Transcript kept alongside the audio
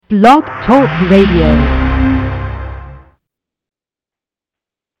Blog Talk Radio.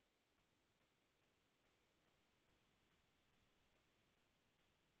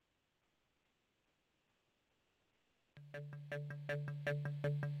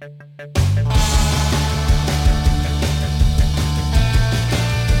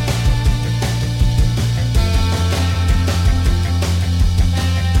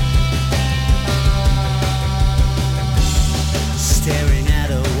 Staring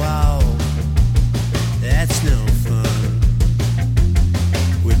at a wall, that's no fun.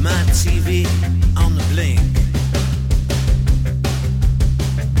 With my TV on the blink,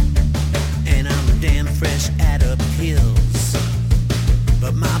 and I'm damn fresh out of pills,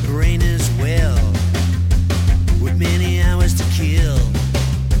 but my brain is well, with many hours to kill.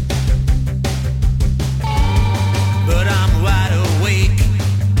 But I'm wide awake,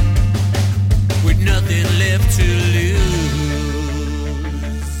 with nothing left to lose.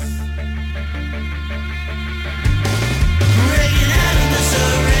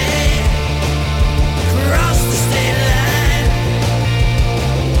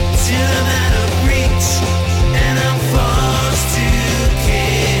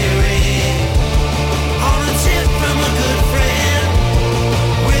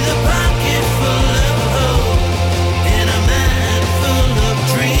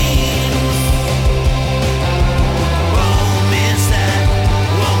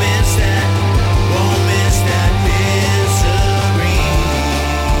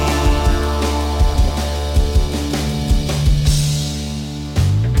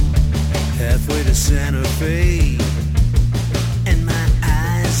 Santa Fe, and my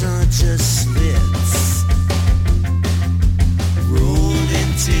eyes are just slits. Rolled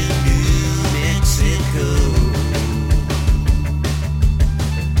into New Mexico,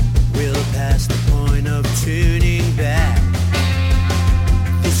 we'll pass the point of turning back.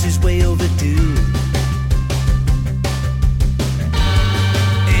 This is way overdue,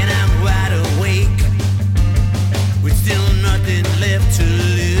 and I'm wide awake with still nothing left to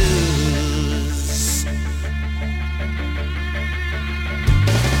lose.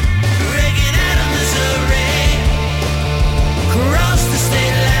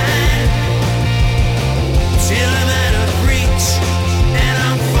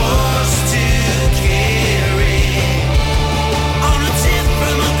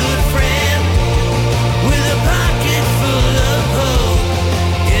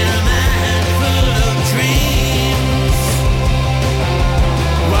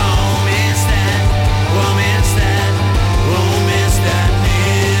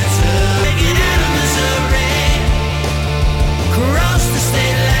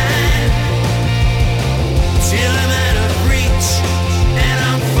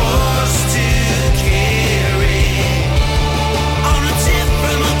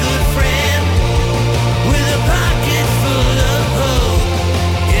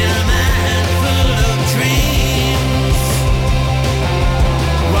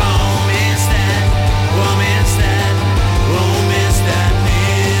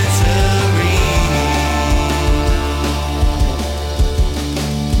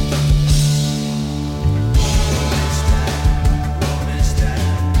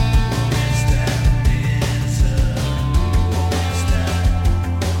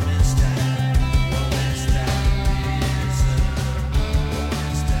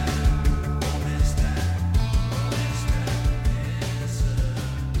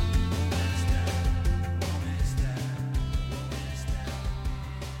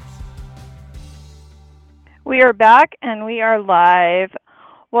 We are back and we are live.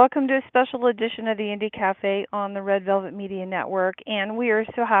 Welcome to a special edition of the Indie Cafe on the Red Velvet Media Network. And we are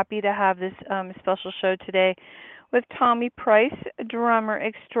so happy to have this special show today with Thommy Price, drummer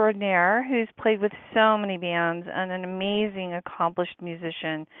extraordinaire, who's played with so many bands and an amazing, accomplished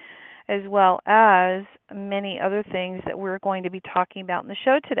musician, as well as many other things that we're going to be talking about in the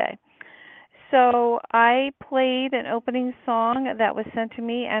show today. So I played an opening song that was sent to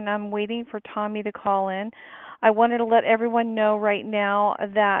me, and I'm waiting for Thommy to call in. I wanted to let everyone know right now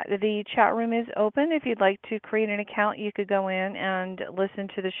that the chat room is open. If you'd like to create an account, you could go in and listen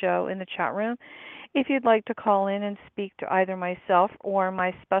to the show in the chat room. If you'd like to call in and speak to either myself or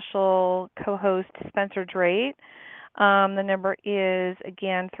my special co-host, Spencer Drake, the number is,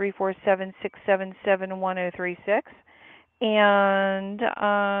 again, 347-677-1036. And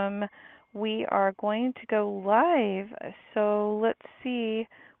we are going to go live. So let's see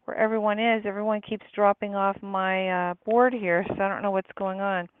where everyone is. Everyone keeps dropping off my board here, so I don't know what's going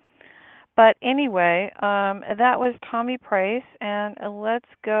on. But anyway, that was Thommy Price, and let's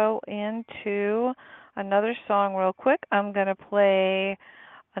go into another song real quick. I'm going to play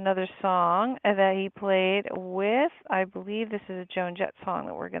another song that he played with, I believe this is a Joan Jett song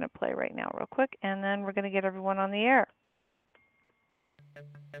that we're going to play right now real quick, and then we're going to get everyone on the air.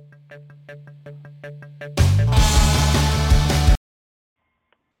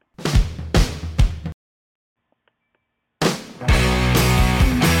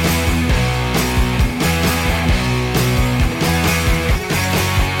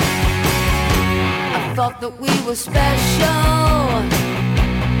 I thought that we were special,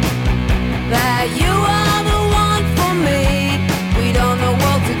 that you are the one for me. We don't know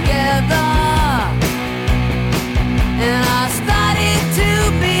world together, and I started to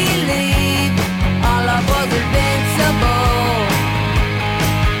believe our love was invincible.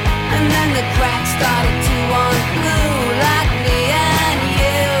 And then the cracks started to unglue, like me and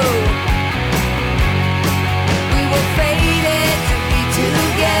you. We were fated to be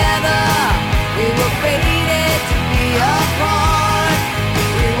together, we were fated to be apart.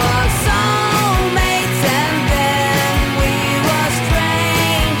 We were soulmates and then we were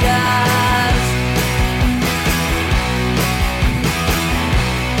strangers.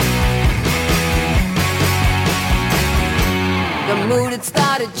 The mood had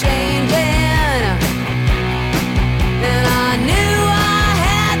started changing, and I knew I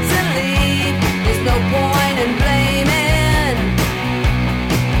had to leave. There's no point in blaming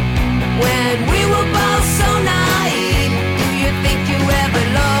when we were both so naive. Do you think you ever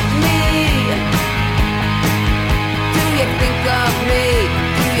loved me? Do you think of me?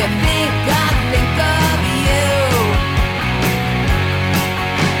 Do you think I think of you?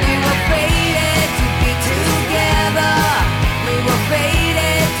 We were fated to be together, we were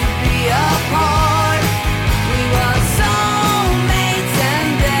fated to be apart. We were soulmates and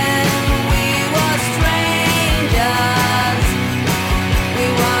then we were strangers. We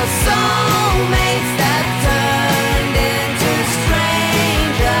were soulmates that turned into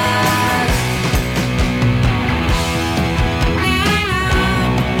strangers.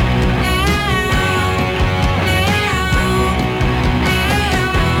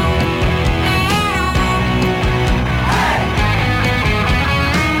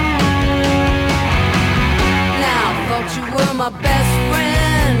 Now I thought you were my best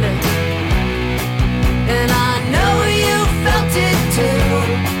friend, and I know you felt it too.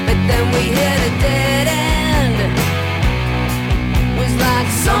 But then we hit a dead end. Was like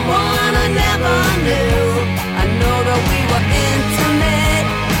someone I never knew. I know that we were intimate,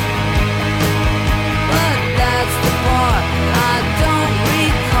 but that's the part I don't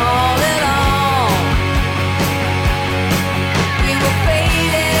recall at all. We were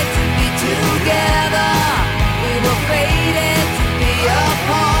fated to be together, we were fated to be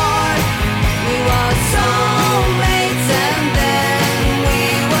apart. We were soulmates and then we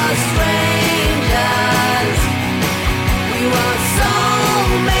were strangers. We were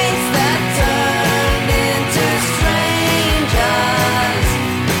soulmates that turned into strangers.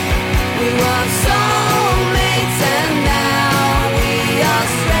 We were soulmates and now we are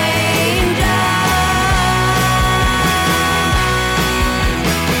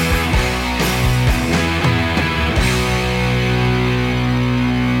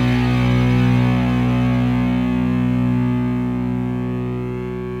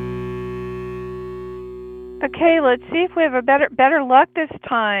Okay, let's see if we have a better luck this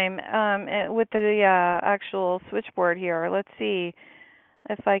time with the actual switchboard here. Let's see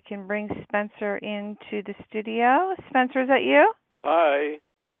if I can bring Spencer into the studio. Spencer, is that you? Hi.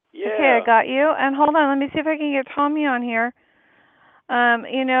 Yeah. Okay, I got you. And hold on, let me see if I can get Thommy on here.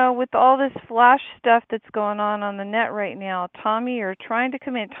 With all this flash stuff that's going on the net right now, Thommy, you're trying to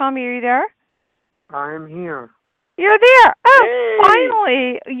come in. Thommy, are you there? I'm here. You're there. Oh, Yay.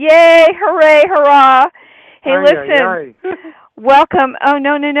 finally. Yay, hooray, hurrah. Hey, listen. Welcome. Oh,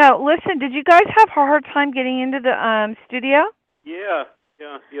 no. Listen, did you guys have a hard time getting into the studio? Yeah.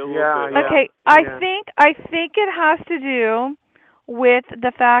 A little bit. Okay, I think it has to do with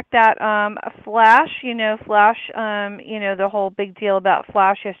the fact that Flash, the whole big deal about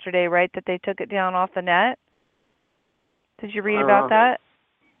Flash yesterday, right? That they took it down off the net. Did you read about that?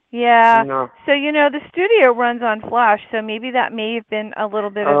 Yeah. No. So, the studio runs on Flash, so maybe that may have been a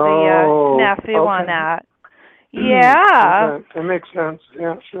little bit of a snafu on that. Yeah. Okay. That makes sense.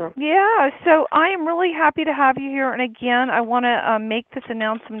 Yeah, sure. Yeah, so I am really happy to have you here. And again, I want to make this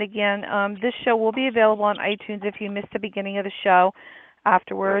announcement again. This show will be available on iTunes if you missed the beginning of the show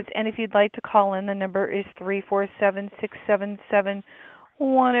afterwards. And if you'd like to call in, the number is 347-677-1036.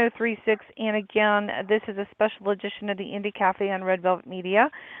 And again, this is a special edition of the Indie Cafe on Red Velvet Media.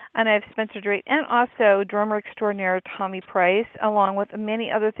 And I have Spencer Drake and also drummer extraordinaire Thommy Price, along with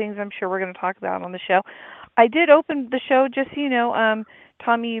many other things I'm sure we're going to talk about on the show. I did open the show, just so you know.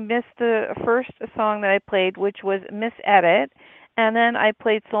 Tommy, you missed the first song that I played, which was Miss Edit, and then I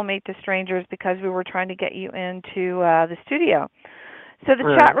played Soulmate to Strangers because we were trying to get you into the studio. So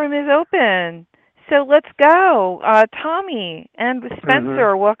the chat room is open. So let's go. Tommy and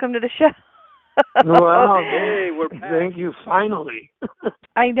Spencer, welcome to the show. Well, hey, we're back. Thank you, finally.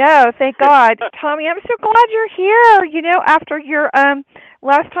 I know, thank God. Tommy, I'm so glad you're here. After your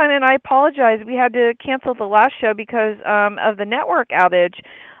last time, and I apologize, we had to cancel the last show because of the network outage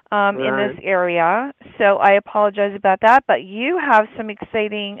in this area. So I apologize about that. But you have some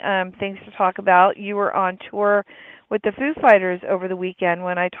exciting things to talk about. You were on tour with the Foo Fighters over the weekend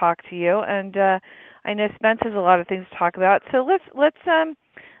when I talked to you, and I know Spence has a lot of things to talk about. So let's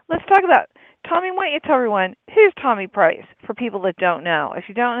talk about. Tommy, why don't you tell everyone who's Thommy Price for people that don't know? If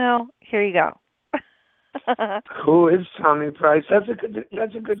you don't know, here you go. Who is Thommy Price? That's a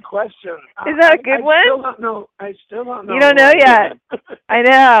good question. Is that a good one? I still don't know. You don't know yet. I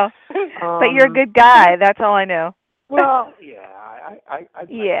know, but you're a good guy. That's all I know. Well, yeah,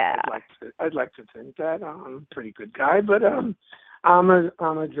 I'd like to think that I'm a pretty good guy, but I'm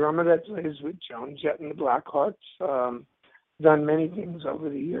a drummer that plays with Joan Jett and the Blackhearts. Done many things over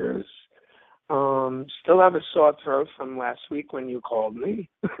the years. Still have a sore throat from last week when you called me.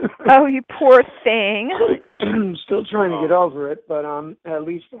 Oh, you poor thing. Still trying to get over it, but at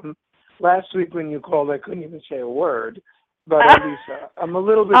least last week when you called, I couldn't even say a word. But at least I'm a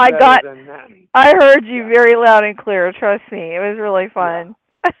little bit better than that. I heard you very loud and clear. Trust me, it was really fun.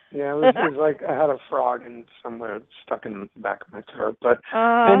 Yeah, it was like I had a frog somewhere stuck in the back of my throat. But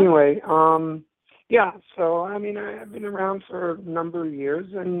anyway, yeah. So I mean, I've been around for a number of years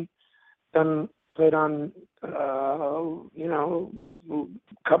and played on a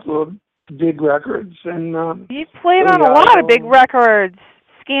couple of big records and you played on a lot of big records.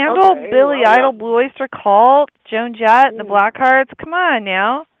 Scandal, Billy Idol, Blue Öyster Cult, Joan Jett, and the Blackhearts. Come on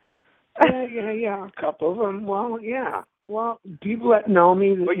now. Yeah, a couple of them. Well, yeah. Well, people that know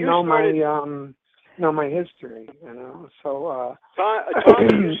me know my history, So Tommy,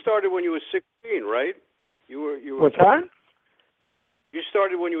 you started when you were 16, right? You were. What's that? You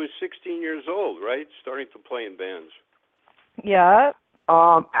started when you were 16 years old, right? Starting to play in bands. Yeah.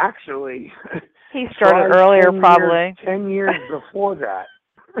 Actually, he started earlier, probably. 10 years before that.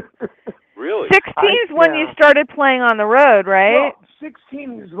 Really? 16 is when you started playing on the road, right? Well,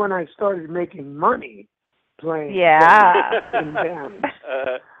 16 is when I started making money playing in bands.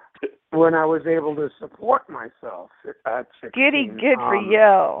 When I was able to support myself at 16. Good for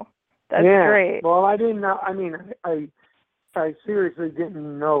you. That's great. Well, I didn't know. I mean, I seriously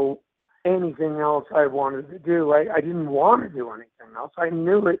didn't know anything else I wanted to do. I didn't want to do anything else. I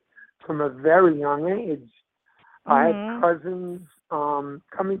knew it from a very young age. I had cousins,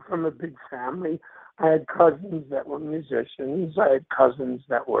 coming from a big family. I had cousins that were musicians. I had cousins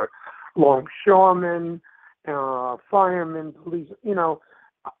that were longshoremen, firemen, police.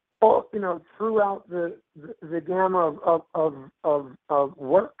 Throughout the gamut of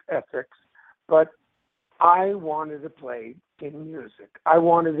work ethics. But I wanted to play in music. I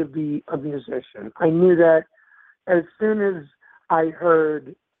wanted to be a musician. I knew that as soon as I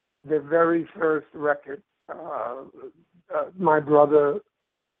heard the very first record my brother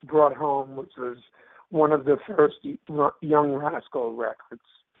brought home, which was one of the first Young Rascals records.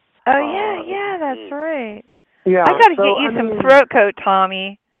 Oh, yeah, that's right. Yeah, I got to get you some throat coat,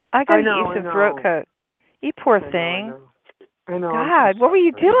 Tommy. I got to get you some throat coat. You poor thing. I know. God, what were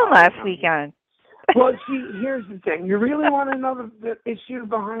you doing last weekend? Well, see, here's the thing. You really want to know the issue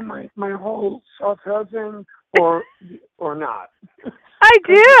behind my whole soft thing, or not? I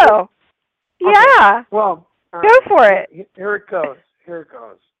do. Yeah. Okay. Well, go for it. Here it goes.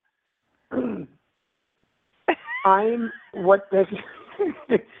 I'm what they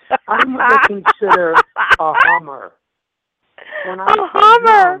consider a hummer. A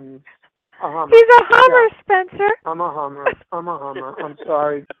hummer. He's a hummer, Spencer. I'm a hummer. I'm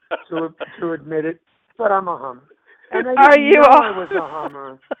sorry to admit it, but I'm a hummer. And I didn't know I was a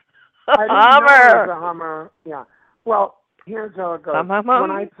hummer. I didn't know I was a hummer. Yeah. Well, here's how it goes.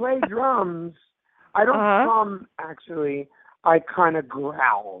 When I play drums, I don't hum, actually. I kind of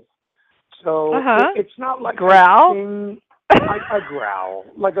growl. So it's not like growl? I growl,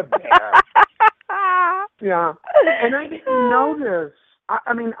 like a bear. Yeah. And I didn't know this.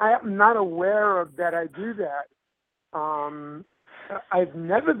 I mean, I'm not aware of that I do that. I've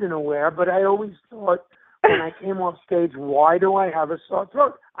never been aware, but I always thought when I came off stage, why do I have a sore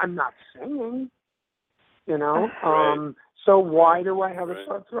throat? I'm not singing, so why do I have a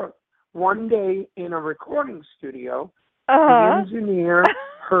sore throat? One day in a recording studio, the engineer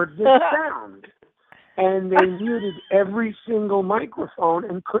heard this sound. and they muted every single microphone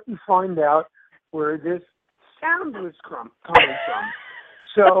and couldn't find out where this sound was coming from.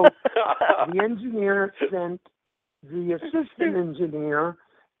 So the engineer sent the assistant engineer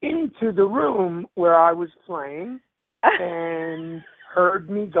into the room where I was playing and heard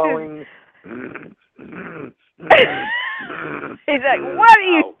me going. He's like, "What are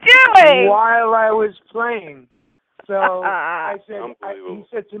you doing?" While I was playing. So I said, he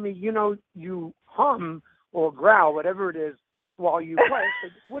said to me, you hum or growl, whatever it is, while you play. I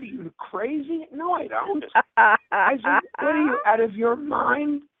said, what are you, crazy? No, I don't. I said, what are you, out of your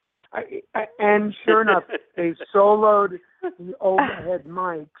mind? And sure enough, they soloed the overhead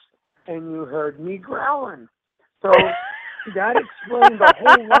mics, and you heard me growling. So that explained a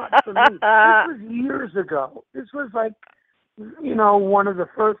whole lot for me. This was years ago. This was like, one of the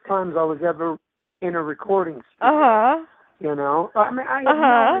first times I was ever in a recording studio. I had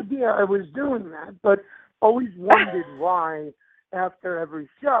no idea I was doing that, but always wondered why after every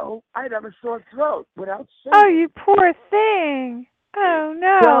show I'd have a sore throat without singing. Oh, you poor thing. Oh,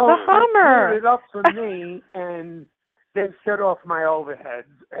 no, so the hummer. They cleared it up for me, and they shut off my overheads.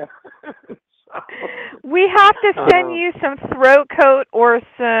 We have to send you some throat coat or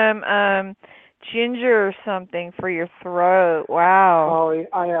some ginger or something for your throat. Wow. Oh,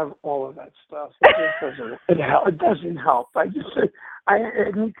 I have all of that stuff. It doesn't help. I need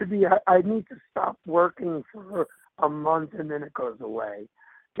to stop working for a month and then it goes away.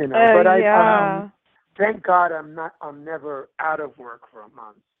 But thank God I'm never out of work for a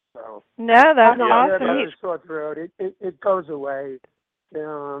month. So no, that's awesome. I don't have a sore throat. It goes away.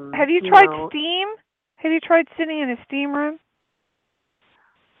 Have you tried steam? Have you tried sitting in a steam room?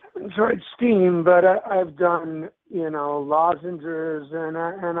 I haven't tried steam, but I've done, lozenges, and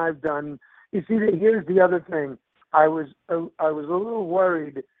I've done. You see, here's the other thing. I was a little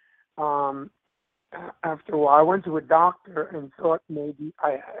worried. After a while, I went to a doctor and thought maybe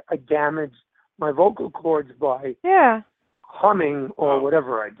I damaged my vocal cords by humming or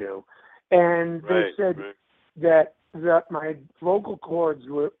whatever I do, and they said that my vocal cords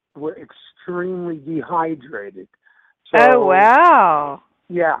were extremely dehydrated. So, oh wow!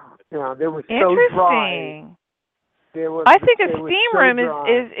 Yeah, they were so dry. I think a steam room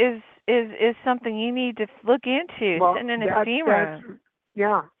is something you need to look into. Well, sitting in a steam room.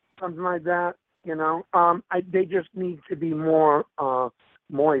 Yeah, something like that. They just need to be more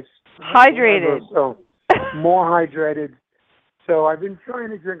moist, hydrated. So more hydrated. So I've been trying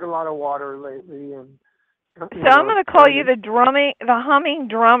to drink a lot of water lately, and. So I'm going to call you the humming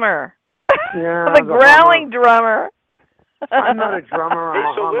drummer. Yeah, the growling drummer. I'm not a drummer. I'm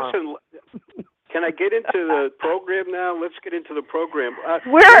a hummer. Listen, can I get into the program now? Let's get into the program.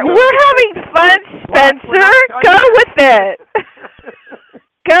 We're having fun, Spencer. Go with it.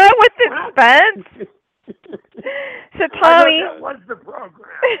 Go with it, Spence. So Thommy, what's the program?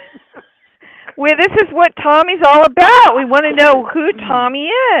 Well, this is what Tommy's all about. We want to know who Thommy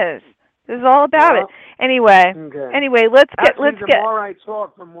is. This is all about it. Anyway, let's get. The more I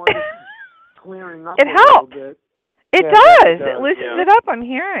talk, the more this is clearing up. It helps. It does. It loosens it up. I'm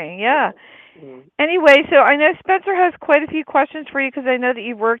hearing. Yeah. Anyway, so I know Spencer has quite a few questions for you because I know that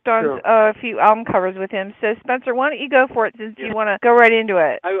you've worked on a few album covers with him. So Spencer, why don't you go for it since you want to go right into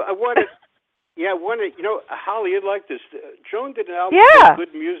it? I wanted. Holly, you'd like this. Joan did an album called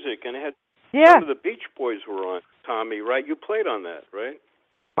Good Music, and it had some of the Beach Boys were on. Thommy, right? You played on that, right?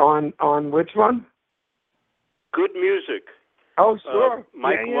 On which one? Good Music. Oh, sure.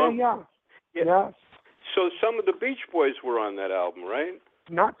 Mike Love. Yeah. So some of the Beach Boys were on that album, right?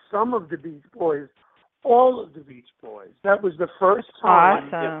 Not some of the Beach Boys, all of the Beach Boys. That was the first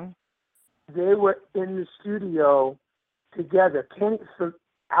time they were in the studio together.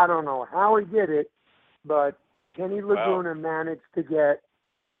 I don't know how he did it, but Kenny Laguna managed to get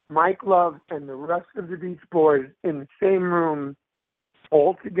Mike Love and the rest of the Beach Boys in the same room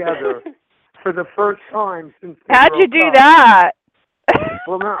all together for the first time since they How'd you do up. that?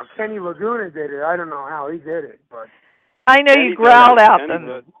 Well, no, Kenny Laguna did it. I don't know how he did it, but I know you growled out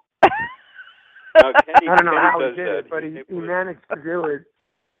them. I don't know how he did it, but he managed to do it.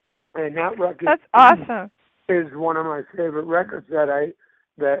 And that record is one of my favorite records that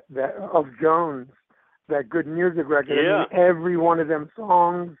of Jones, that Good Music record. Yeah. I mean, every one of them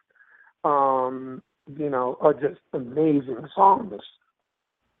songs, are just amazing songs.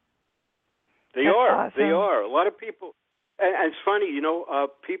 They are. A lot of people. And it's funny,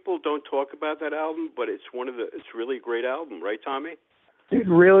 people don't talk about that album, but it's really a great album, right, Thommy? It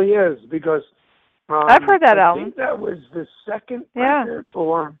really is, because I've heard that album. I think that was the second record,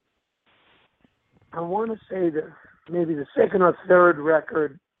 or I want to say that maybe the second or third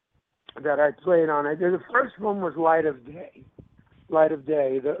record that I played on it. The first one was Light of Day. Light of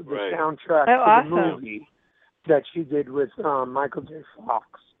Day, the Right. soundtrack to awesome. the movie that she did with Michael J. Fox.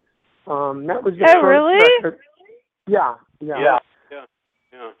 That was the Oh, first really? record. Yeah.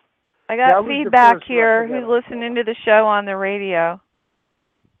 I That got was the feedback first here. record Who's that I listening to the show on the radio?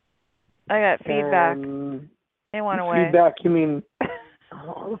 I got feedback. And They went away. feedback, you mean?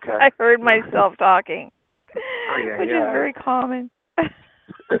 Oh, okay. I heard myself talking, yeah, which yeah. is very common.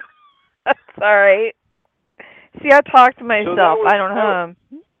 That's all right. See, I talk to myself. was- I don't hum.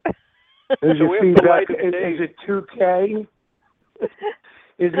 Is So your we have the feedback? Light of Day. Is it 2K?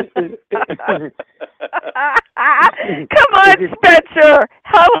 Is it? Come on, Spencer.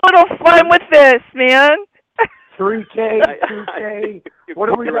 Have a little fun with this, man. 3K, 2K. What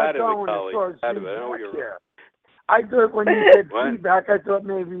do we You're got out of it, going as Collie. far as Out of it. I know feedback you're- here? I thought when you said What? feedback, I thought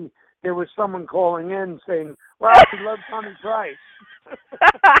maybe there was someone calling in saying, "Well, we love Thommy Price."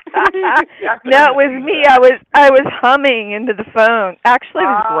 No, it was me. I was humming into the phone. Actually,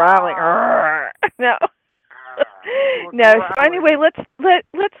 I was growling. Arrgh. No. No. So anyway, let's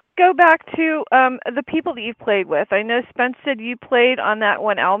go back to the people that you've played with. I know Spence said you played on that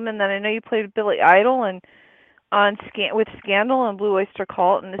one album, and then I know you played with Billy Idol and on with Scandal and Blue Öyster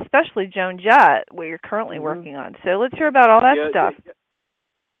Cult, and especially Joan Jett, what you're currently working on. So let's hear about all that stuff. Yeah.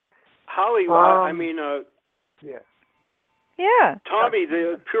 Holly, Yeah. Yeah. Tommy,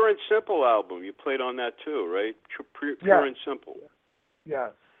 the Pure and Simple album, you played on that too, right? Pure Yeah. and Simple.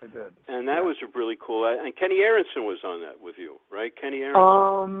 Yes, I did. And that was really cool. And Kenny Aronson was on that with you, right? Kenny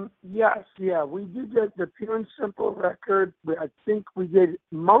Aronson. Yes, yeah. We did the Pure and Simple record. I think we did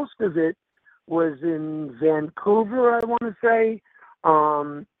most of it was in Vancouver, I want to say,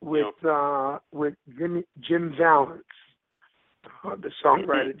 with Jim Valance, the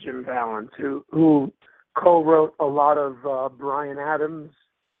songwriter Jim Valance, who co-wrote a lot of Bryan Adams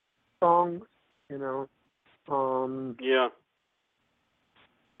songs, you know. Yeah.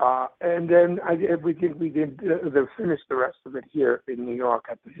 And then we did finish the rest of it here in New York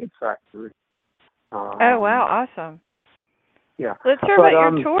at the Hit Factory. Oh wow, awesome. Yeah. Let's hear about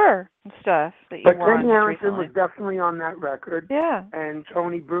your tour and stuff that you But were on Kenny Aronson recently. was definitely on that record. Yeah. And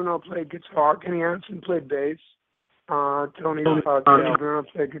Tony Bruno played guitar. Kenny Aronson played bass. Tony Bruno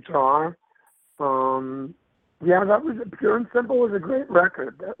played guitar. Yeah, that was Pure and Simple was a great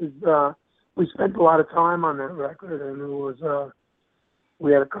record. That was we spent a lot of time on that record, and it was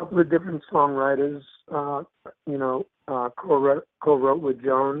we had a couple of different songwriters, co-wrote with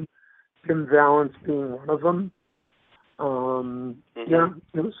Joan, Jim Valance being one of them. Yeah,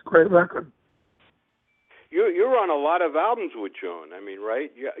 it was a great record. You're on a lot of albums with Joan. I mean,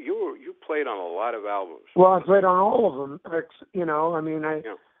 right? You played on a lot of albums. Well, I played on all of them.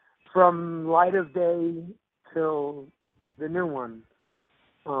 From Light of Day till the new one.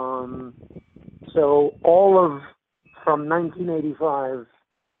 So all of from 1985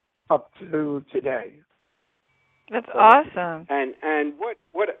 up to today. That's awesome. And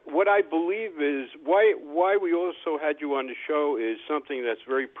what I believe is why we also had you on the show is something that's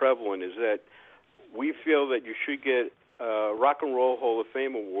very prevalent, is that we feel that you should get a Rock and Roll Hall of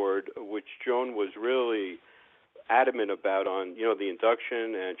Fame award, which Joan was really adamant about on the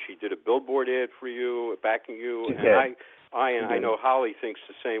induction, and she did a billboard ad for you, backing you. And I know Holly thinks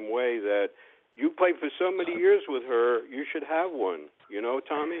the same way, that you played for so many years with her, you should have one. You know,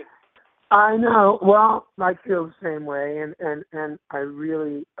 Tommy? I know. Well, I feel the same way, and I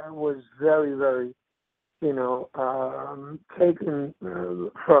was very, very, taken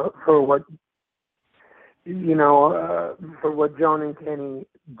for what for what Joan and Kenny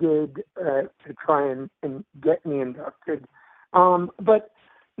did to try and get me inducted. But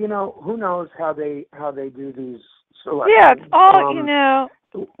who knows how they do these selections? Yeah, it's all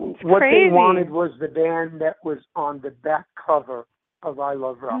what crazy. they wanted was the band that was on the back cover of I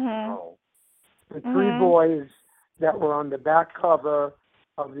Love Rock and Roll. The three boys that were on the back cover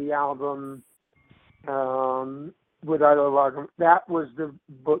of the album with I Love Rock and Roll, that was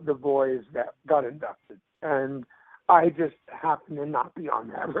the boys that got inducted. And I just happened to not be on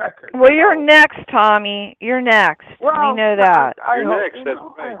that record. Well, you're next, Tommy. You're next. Well, we know that. You're next. That's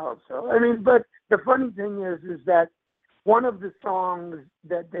right. I hope so. I mean, but the funny thing is that one of the songs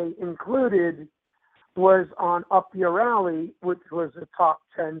that they included was on Up Your Alley, which was a top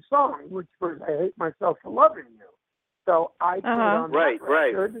 10 song, which was I Hate Myself for Loving You. So I put it on that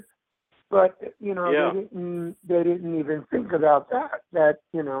record. But they didn't even think about that. That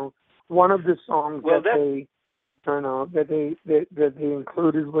one of the songs that they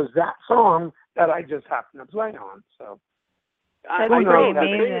included was that song that I just happened to play on. So That's I know amazing. the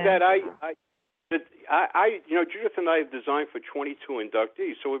thing that Judith and I have designed for 22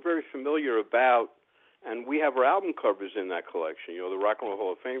 inductees, so we're very familiar about, and we have our album covers in that collection, the Rock and Roll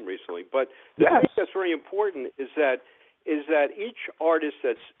Hall of Fame recently. But the thing that's very important is that each artist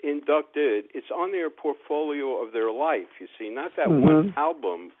that's inducted, it's on their portfolio of their life, you see, not that one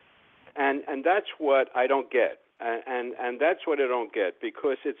album. And that's what I don't get. And that's what I don't get,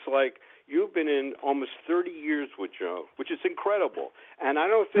 because it's like you've been in almost 30 years with Joan, which is incredible. And I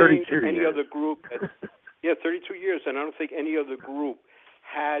don't think any other group, 32 years, and I don't think any other group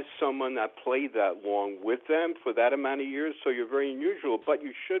has someone that played that long with them for that amount of years. So you're very unusual, but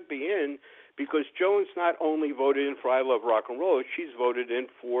you should be in, because Joan's not only voted in for I Love Rock and Roll, she's voted in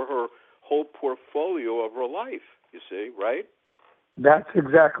for her whole portfolio of her life, you see, right? That's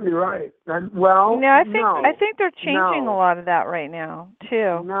exactly right. And, I think they're changing a lot of that right now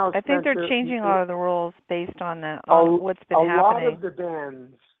too. No, I think they're changing a lot of the rules based on that, on what's been happening. A lot of the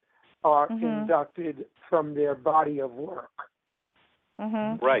bands are inducted from their body of work.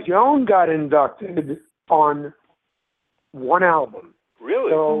 Right. Joan got inducted on one album.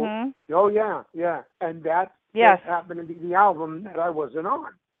 Really? So, yeah, and that happened to be the album that I wasn't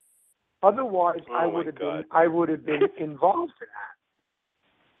on. Otherwise, I would have been involved in that.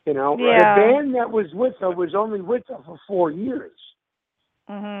 The band that was with her was only with her for 4 years.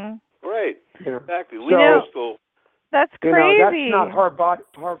 Right. Exactly. That's crazy. That's not her body.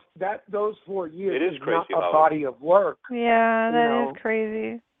 Those 4 years it is crazy, not a body of work. Yeah, that is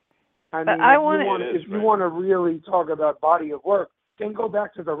crazy. I mean, if you want to really talk about body of work, then go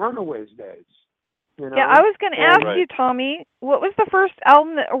back to the Runaways days. Yeah, I was going to ask you, Thommy, what was the first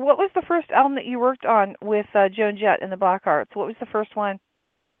album that you worked on with Joan Jett and the Blackhearts? What was the first one?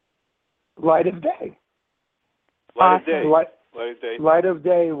 Light of Day. Light of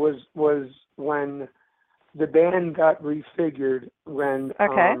Day was when the band got refigured, when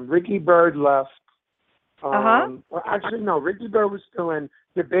Ricky Byrd left. Well, actually, no, Ricky Byrd was still in.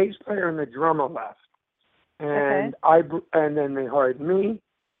 The bass player and the drummer left, and and then they hired me.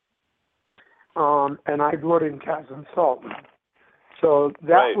 And I brought in Kazim Sultan. So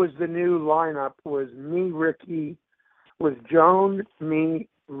that was the new lineup, was me, Ricky, was Joan, me,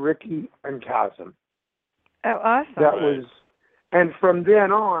 Ricky, and Kazim. Oh, awesome. That was, and from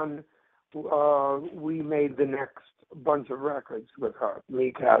then on, we made the next bunch of records with her,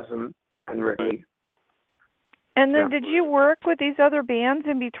 me, Kazim, and Ricky. And then did you work with these other bands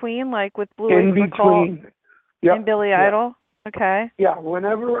in between, like with Blue In between. And Billy Idol? Okay. Yeah,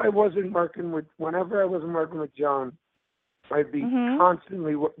 whenever I wasn't working with Joan, I'd be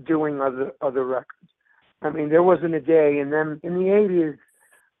constantly doing other records. I mean, there wasn't a day, and then in the 80s,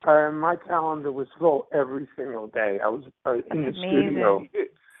 my calendar was full every single day. I was in the studio.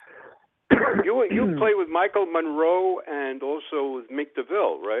 You played with Michael Monroe and also with Mick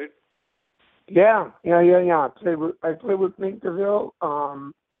DeVille, right? Yeah. I played with Mick DeVille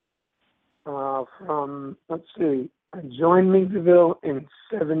from, let's see, I joined Mick DeVille in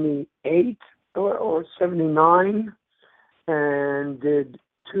 78 or 79 and did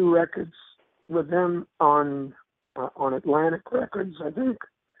 2 records with him on Atlantic Records, I think.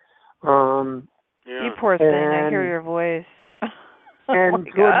 You poor thing, I hear your voice. And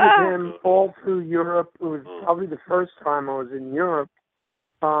toured with him all through Europe. It was probably the first time I was in Europe,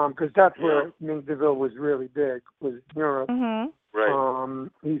 because that's where Mick DeVille was really big, was in Europe. Right.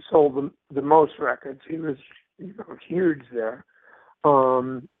 He sold the most records. He was huge there.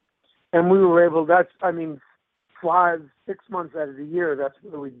 And we were able, 5-6 months out of the year, that's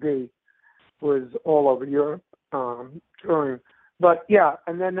where we'd be, was all over Europe touring. But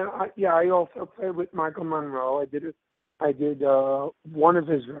and then I also played with Michael Monroe. I did one of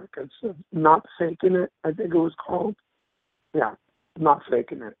his records, Not Faking It, I think it was called. Yeah, Not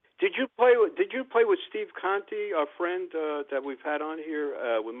Faking It. Did you play with Steve Conte, our friend that we've had on here,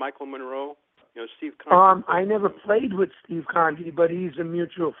 with Michael Monroe? Steve Conte. I never played with Steve Conte, but he's a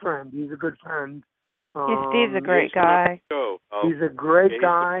mutual friend. He's a good friend. Steve's a great guy. He's a great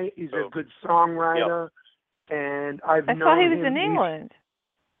guy. He's a good songwriter. Yep. And I saw he was in England.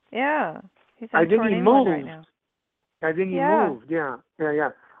 Yeah. He's in England right now. I think he moved.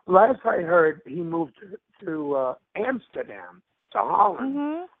 Yeah. Last I heard, he moved to Amsterdam, to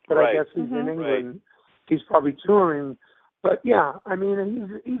Holland. But I guess he's in England. Right. He's probably touring. But he's a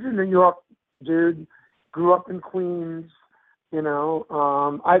New York dude. Grew up in Queens.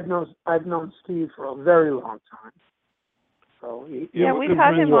 I've known Steve for a very long time. So we've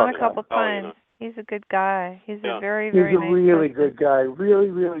had him on a couple times. He's a good guy. He's a very, very nice really person. Good guy. Really,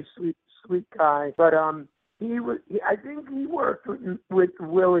 really sweet guy. But I think he worked with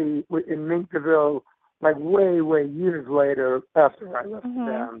Willie in Mick DeVille like way years later after I left the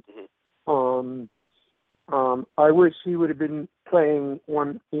band. I wish he would have been playing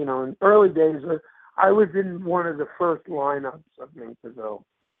one, in early days. I was in one of the first lineups of Minkerville,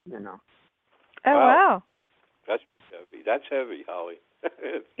 Oh, wow. That's heavy. That's heavy, Holly.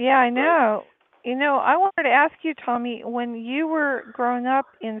 Yeah, I know. I wanted to ask you, Thommy, when you were growing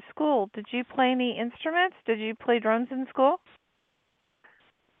up in school, did you play any instruments? Did you play drums in school?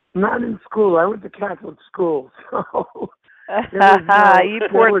 Not in school. I went to Catholic school, so You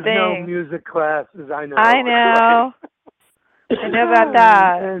poor there was thing. no music classes. I know. I know. I know about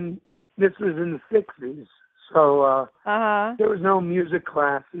that. And this was in the 60s, so there was no music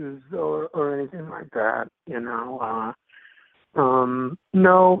classes or anything like that.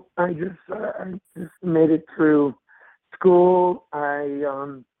 No, I just made it through school. I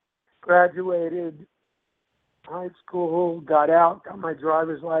graduated high school, got out, got my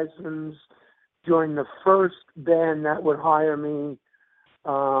driver's license, joined the first band that would hire me,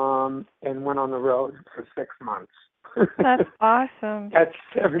 and went on the road for 6 months. That's awesome. At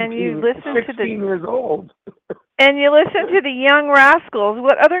 17, and you listened 16 years old. And you listened to the Young Rascals.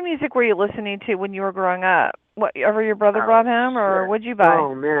 What other music were you listening to when you were growing up? Whatever your brother brought him, or what'd you buy?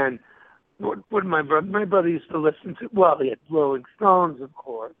 Oh man, what my brother? My brother used to listen to. Well, he had Rolling Stones, of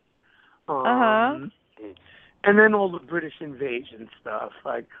course. And then all the British Invasion stuff.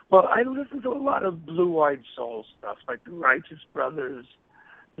 I listened to a lot of Blue-Eyed Soul stuff, like the Righteous Brothers,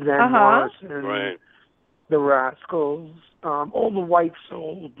 Van Morrison, the Rascals, all the White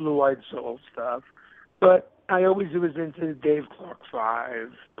Soul, Blue-Eyed Soul stuff. But I always was into Dave Clarke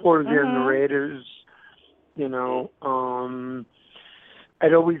 5, Porgy and the Raiders.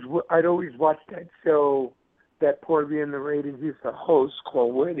 I'd always watch that show that Porgy and the Raiders used to host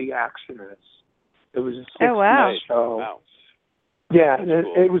called Where the Action Is. It was a 60s show. Wow. Yeah, and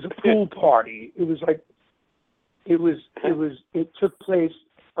it was a pool party. It was like it took place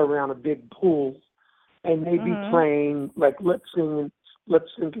around a big pool, and they'd be playing like lip syncing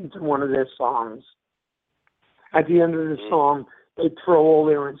to one of their songs. At the end of the song, they'd throw all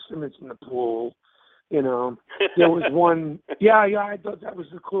their instruments in the pool. There was one. Yeah, I thought that was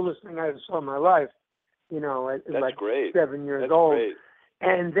the coolest thing I ever saw in my life. That's like great. 7 years That's old. Great.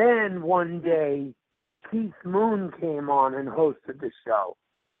 And then one day, Keith Moon came on and hosted the show.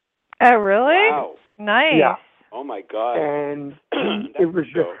 Oh, really? Wow. Nice. Yeah. Oh my God. And it was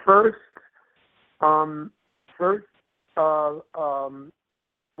the first,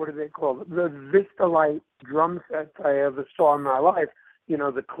 what do they call it? The Vistalite drum sets I ever saw in my life.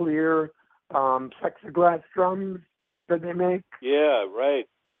 The clear plexiglass drums that they make. Yeah, right.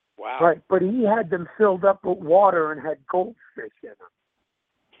 Wow. Right, but he had them filled up with water and had goldfish in them.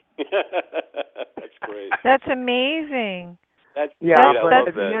 That's great. That's amazing. That's but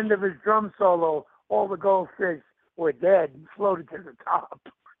at the end of his drum solo, all the goldfish were dead and floated to the top.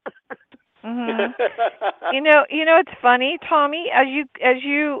 It's funny, Thommy, as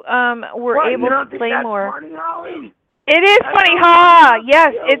you were able to play more. Funny, Holly? It is funny,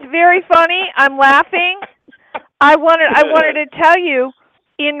 Yes, it's very funny. I'm laughing. I wanted to tell you,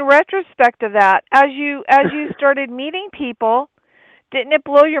 in retrospect of that, as you started meeting people, didn't it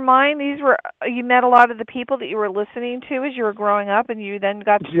blow your mind? You met a lot of the people that you were listening to as you were growing up, and you then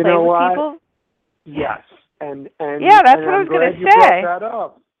got to play with people. Yes, and that's what I was going to say. Brought that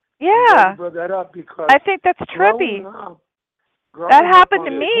up. Yeah, brought that up because I think that's trippy. Growing that happened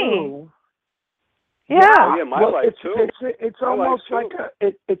to me. Too. Yeah, my life too. It's almost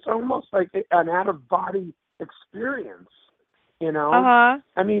it's almost like an out of body experience.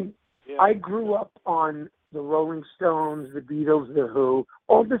 I mean, I grew up on the Rolling Stones, the Beatles, the Who,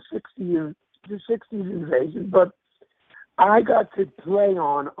 all the 60s Invasion, but I got to play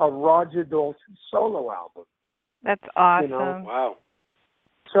on a Roger Daltrey solo album. That's awesome. Wow.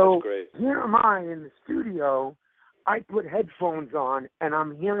 So here am I in the studio. I put headphones on, and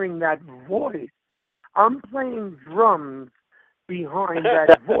I'm hearing that voice. I'm playing drums behind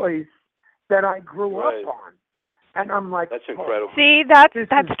that voice that I grew up on. And I'm like, that's incredible. See, that's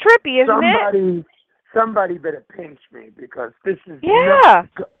trippy, isn't it? Somebody better pinch me because this is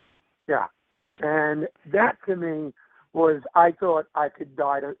And that to me was, I thought I could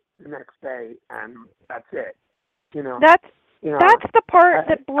die the next day, and that's it. That's the part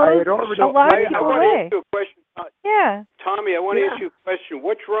that blows a lot of people away. I want to ask you a question. Thommy, I want to ask you a question.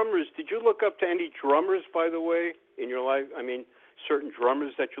 What drummers, did you look up to any drummers, by the way, in your life? I mean, certain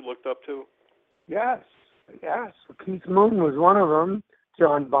drummers that you looked up to? Yes. Keith Moon was one of them,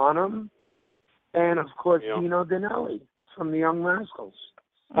 John Bonham, and of course Dino Danelli from the Young Rascals.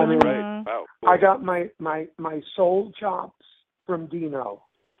 I mean, wow. I got my soul chops from Dino.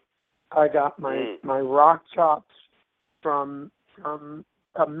 I got my rock chops from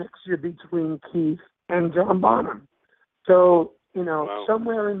a mixture between Keith and John Bonham. So,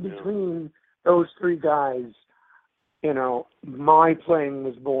 somewhere in between those three guys, my playing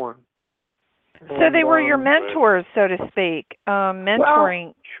was born. So they were your mentors, so to speak, mentoring.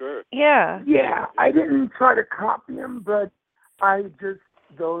 Well, sure. Yeah. Yeah, I didn't try to copy them, but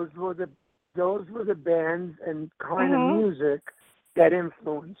those were the bands and kind of music that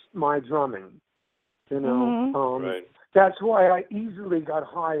influenced my drumming. Right. That's why I easily got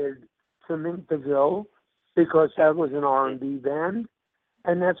hired to Mink DeVille, because that was an R&B band,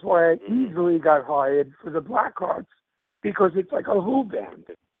 and that's why I easily got hired for the Blackhearts, because it's like a Who band,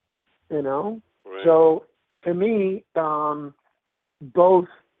 Right. So to me, both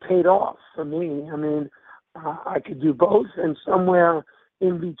paid off for me. I mean, I could do both, and somewhere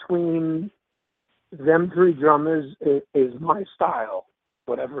in between them three drummers is my style,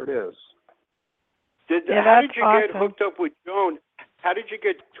 whatever it is. How did you get hooked up with Joan? How did you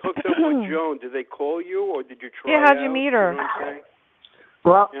get hooked up with Joan? Did they call you, or did you try how'd you meet her? You know what I'm saying?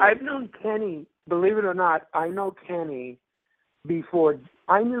 Well, I've known Kenny, believe it or not, I knew Kenny before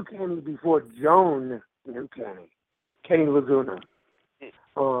Joan knew Kenny Laguna.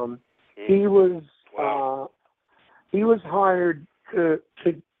 He was hired to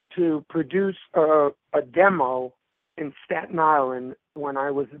produce a demo in Staten Island when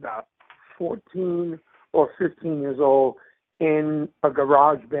I was about 14 or 15 years old in a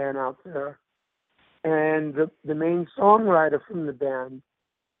garage band out there. And the main songwriter from the band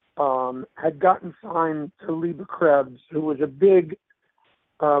had gotten signed to Lieber Krebs, who was a big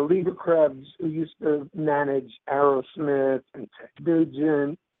Lieber Krebs, who used to manage Aerosmith and Ted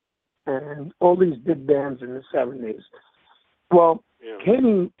Nugent and all these big bands in the 70s. Well,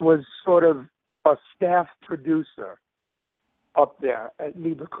 Kenny was sort of a staff producer up there at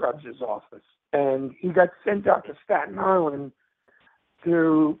Lieber Krebs' office. And he got sent out to Staten Island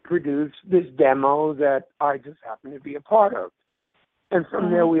to produce this demo that I just happened to be a part of. And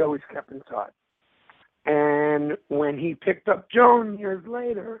from there, we always kept in touch. And when he picked up Joan years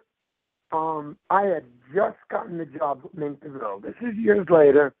later, I had just gotten the job with Mink DeVille. This is years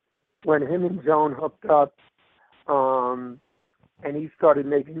later when him and Joan hooked up, and he started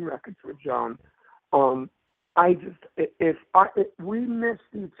making records with Joan. We missed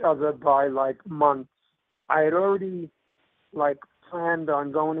each other by months. I had already planned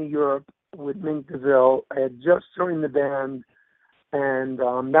on going to Europe with Mink DeVille. I had just joined the band, and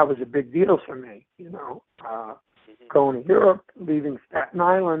that was a big deal for me, going to Europe, leaving Staten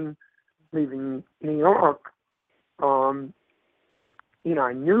Island, leaving New York.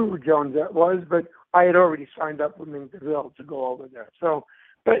 I knew who Joan Jett was, but I had already signed up with Mink DeVille to go over there. So,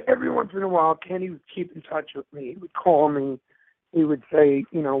 but every once in a while, Kenny would keep in touch with me. He would call me. He would say,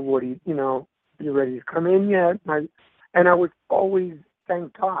 Woody, you ready to come in yet? And I was always,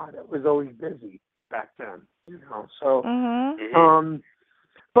 thank God, I was always busy back then, So,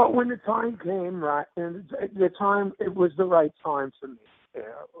 but when the time came, right, and it was the right time for me.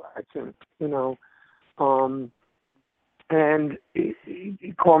 I think, and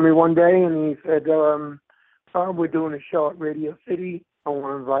he called me one day and he said, we're doing a show at Radio City. I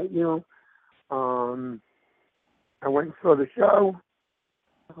want to invite you. I went and saw the show.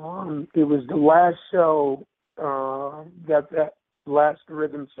 It was the last show that last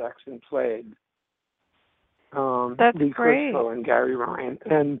rhythm section played. That's Lee great. Crystal and Gary Ryan.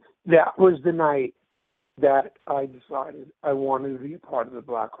 And that was the night that I decided I wanted to be a part of the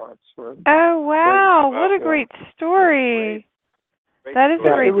Blackhearts. Oh, wow. What a great story. That is a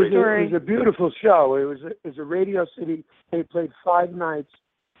great story. It was a beautiful show. It was a Radio City. They played 5 nights,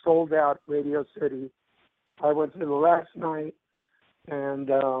 sold out Radio City. I went to the last night, and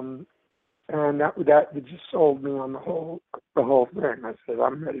that just sold me on the whole thing. I said,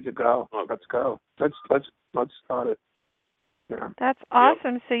 I'm ready to go. Let's go. Let's start it. Yeah. That's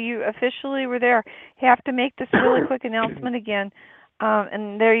awesome. So you officially were there. You have to make this really quick announcement again.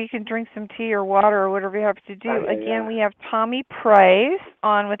 And there you can drink some tea or water or whatever you have to do. Again, we have Thommy Price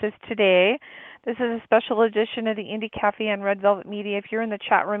on with us today. This is a special edition of the Indie Cafe on Red Velvet Media. If you're in the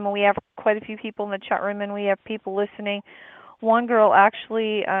chat room, and we have quite a few people in the chat room, and we have people listening. One girl,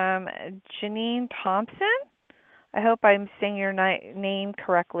 actually, Janine Thompson. I hope I'm saying your name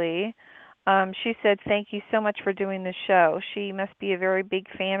correctly. She said, thank you so much for doing the show. She must be a very big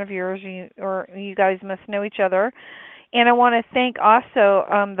fan of yours, or you guys must know each other. And I want to thank also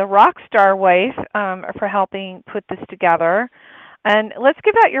the Rockstar wife for helping put this together. And let's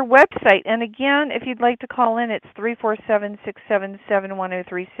give out your website. And again, if you'd like to call in, it's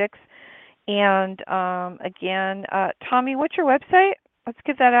 347-677-1036. And again, Thommy, what's your website? Let's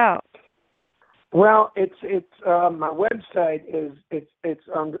give that out. Well, it's my website is it's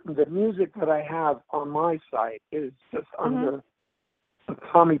the music that I have on my site is just under the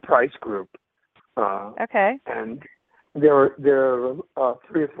Thommy Price group. Okay. And there are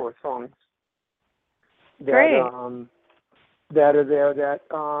 3 or 4 songs that that are there that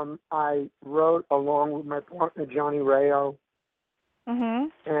I wrote along with my partner Johnny Rayo.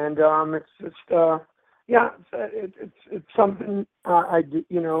 Mhm. And it's just it's something I do,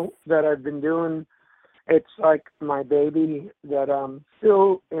 that I've been doing. It's like my baby that I'm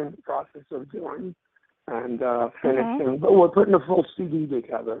still in the process of doing and finishing. But we're putting a full CD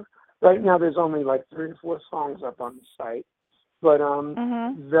together. Right now there's only like 3 or 4 songs up on the site. But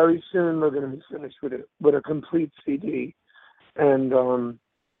very soon we're going to be finished with a complete CD. And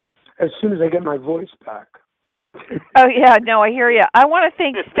as soon as I get my voice back. Oh, yeah. No, I hear you. I want to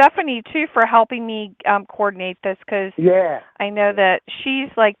thank Stephanie, too, for helping me coordinate this because I know that she's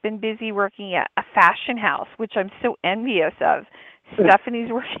been busy working at a fashion house, which I'm so envious of. Stephanie's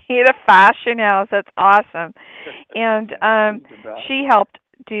working at a fashion house. That's awesome. And she helped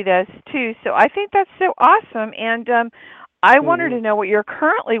do this, too. So I think that's so awesome. And I want her to know what you're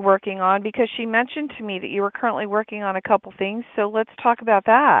currently working on because she mentioned to me that you were currently working on a couple things. So let's talk about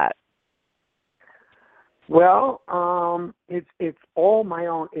that. Well, it's all my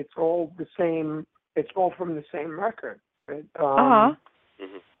own. It's all the same. It's all from the same record.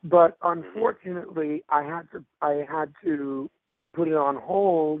 But unfortunately, I had to put it on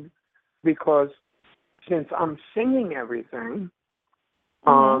hold because since I'm singing everything,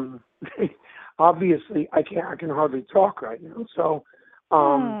 obviously I can hardly talk right now. So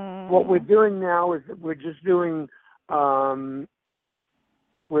what we're doing now is that we're just doing.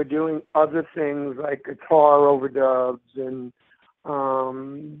 We're doing other things like guitar overdubs and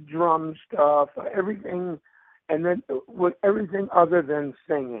drum stuff, everything, and then with everything other than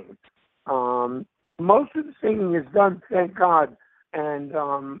singing. Most of the singing is done, thank God, and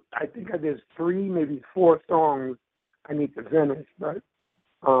I think there's 3, maybe 4 songs I need to finish, but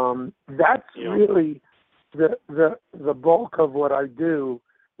that's really the bulk of what I do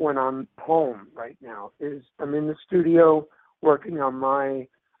when I'm home right now. Is I'm in the studio working on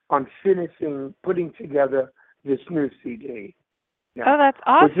finishing, putting together this new CD. Yeah. Oh, that's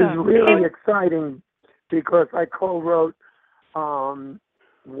awesome. Which is really exciting because I co-wrote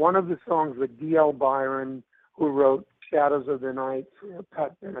one of the songs with D.L. Byron, who wrote Shadows of the Night for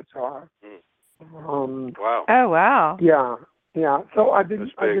Pat Benatar. Wow. Oh, wow. Yeah. So I've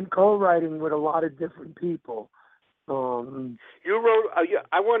been co-writing with a lot of different people. You wrote.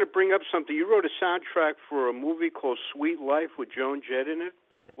 I want to bring up something. You wrote a soundtrack for a movie called Sweet Life with Joan Jett in it.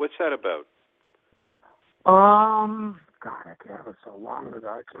 What's that about? God, that was so long ago.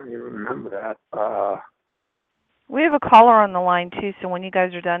 I can't even remember that. We have a caller on the line, too, so when you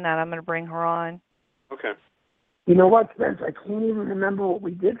guys are done that, I'm going to bring her on. Okay. You know what, Spence? I can't even remember what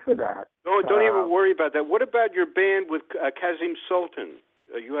we did for that. No, don't even worry about that. What about your band with Kazim Sultan?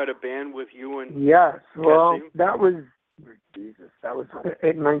 You had a band with you and Yes, well, Kazim? that was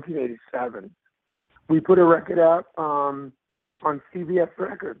in 1987. We put a record out on CBS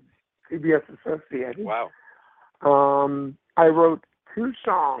Records, CBS Associated. Wow. I wrote 2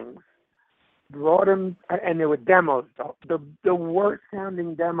 songs, brought them, and they were demos, the worst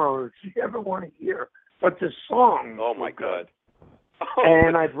sounding demos you ever want to hear, but the songs. Oh my God.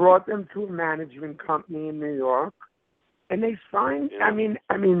 And I brought them to a management company in New York, and they signed. Yeah. I mean,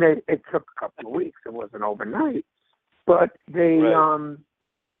 it took a couple of weeks. It wasn't overnight, but they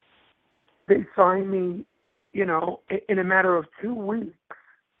signed me. In a matter of 2 weeks,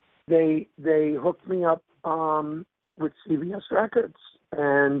 they hooked me up with CBS Records,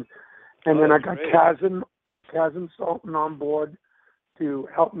 and then I got Kazim Sultan on board to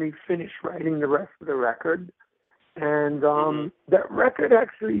help me finish writing the rest of the record. And that record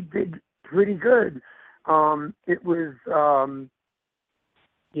actually did pretty good. It was,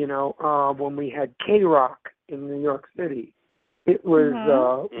 when we had K-Rock in New York City, it was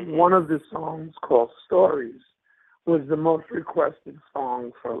one of the songs called Stories was the most requested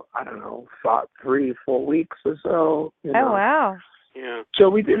song for, 3-4 weeks or so. Oh, wow. Yeah. So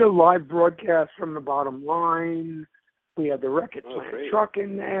we did a live broadcast from the Bottom Line. We had the record plant truck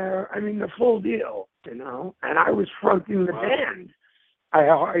in there. I mean, the full deal, and I was fronting the band. I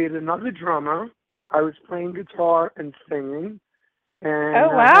hired another drummer. I was playing guitar and singing. And oh,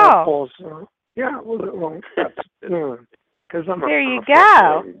 wow. Also, because I'm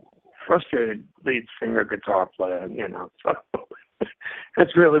frustrated lead singer, guitar player, so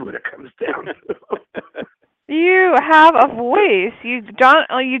that's really what it comes down to. You have a voice. You don't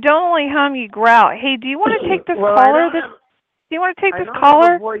only hum, you growl. Hey, do you want to take this caller? Do you want to take this I don't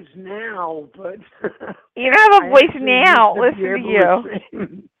caller? have a voice now, but You don't have a I voice actually now. used to be Listen to able you.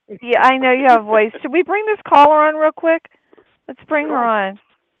 sing. Yeah, I know you have a voice. Should we bring this caller on real quick? Let's bring her on.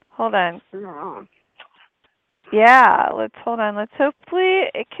 Hold on. Yeah, hold on. Let's hopefully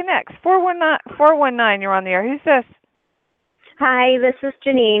it connects. 419, you're on the air. Who's this? Hi, this is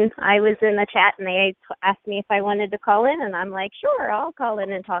Janine. I was in the chat and they asked me if I wanted to call in, and I'm like, sure, I'll call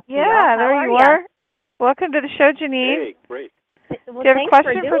in and talk to you. Yeah, there you are. Welcome to the show, Janine. Hey, great. Well, Do you have a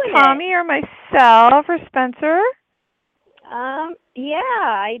question for Thommy or myself or Spencer? Yeah,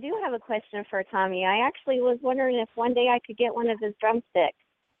 I do have a question for Thommy. I actually was wondering if one day I could get one of his drumsticks.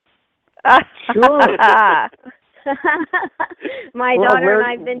 Sure. My daughter and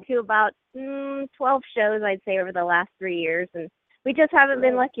I've been to about 12 shows, I'd say, over the last 3 years, and we just haven't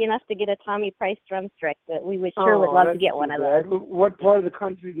been lucky enough to get a Thommy Price drumstick, but we would would love to get one of those. What part of the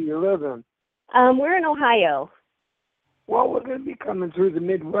country do you live in? We're in Ohio. Well, we're going to be coming through the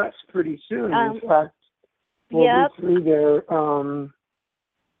Midwest pretty soon. In fact, we'll be through there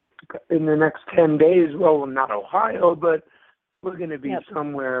in the next 10 days. Well, not Ohio, but we're going to be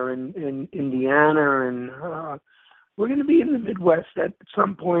somewhere in Indiana, and we're going to be in the Midwest at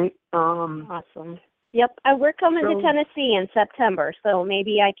some point. Awesome. Yep, we're coming to Tennessee in September, so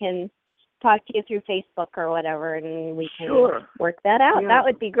maybe I can talk to you through Facebook or whatever, and we can work that out. Yeah. That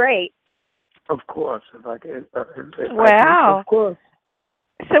would be great. Of course, if I could. Wow. Of course.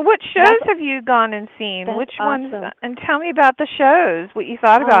 So what shows have you gone and seen? Which ones? And tell me about the shows, what you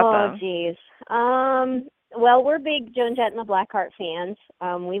thought about them. Oh, geez. Well, we're big Joan Jett and the Blackhearts fans.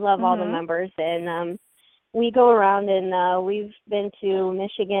 We love all the members, and we go around, and we've been to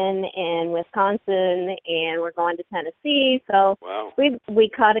Michigan and Wisconsin, and we're going to Tennessee. So we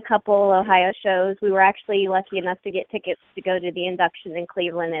caught a couple Ohio shows. We were actually lucky enough to get tickets to go to the induction in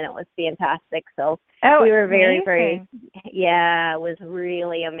Cleveland, and it was fantastic. So we were very, very, it was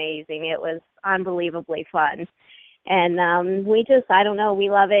really amazing. It was unbelievably fun. And we just, I don't know, we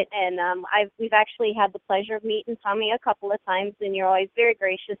love it. And we've actually had the pleasure of meeting Thommy a couple of times, and you're always very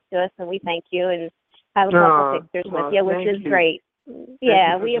gracious to us, and we thank you and have a couple pictures with you, which is great.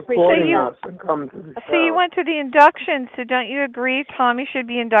 Yeah, we appreciate us and come to the show. So you went to the induction, so don't you agree Thommy should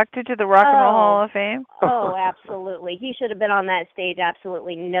be inducted to the Rock and Roll Hall of Fame? Oh, absolutely. He should have been on that stage,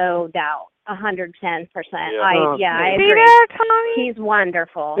 absolutely, no doubt. 110%. I agree. See there, Thommy? He's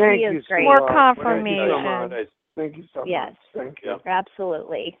wonderful. He is great. More confirmation. Thank you so much. Yes. Thank you.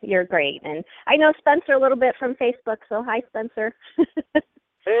 Absolutely. You're great. And I know Spencer a little bit from Facebook, so hi, Spencer.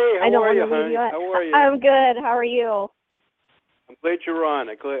 Hey, how are you, honey? How are you? I'm good. How are you? I'm glad you're on.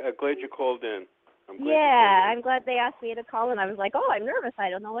 I'm glad you called in. I'm glad they asked me to call, and I was like, oh, I'm nervous. I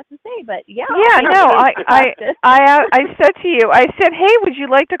don't know what to say, but I said to you, I said, hey, would you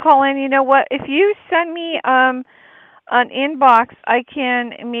like to call in? You know what? If you send me an inbox, I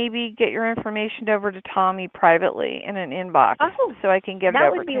can maybe get your information over to Thommy privately in an inbox, so I can give it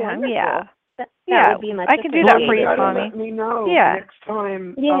over to him. Wonderful. Yeah. That would be much I can do that for you, Thommy. Let me know next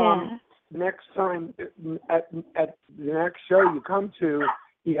time. Next time at the next show you come to,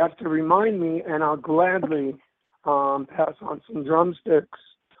 you have to remind me, and I'll gladly pass on some drumsticks,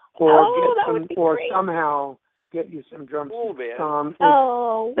 or somehow get you some drumsticks. Look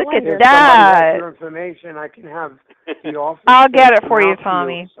at that! That your information, I can have the office. I'll get it for you,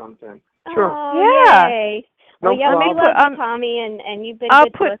 Thommy. Something. Sure. Yeah. Well, we love you, Thommy, and you've been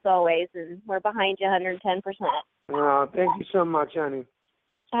good to us always, and we're behind you 110%. Thank you so much, honey.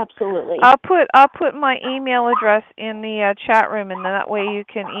 Absolutely. I'll put my email address in the chat room, and that way you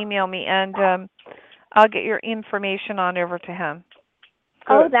can email me, and I'll get your information on over to him.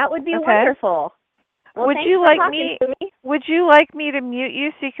 Oh, that would be wonderful. Well, would you like me? Would you like me to mute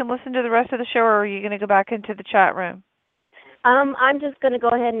you so you can listen to the rest of the show, or are you going to go back into the chat room? I'm just going to go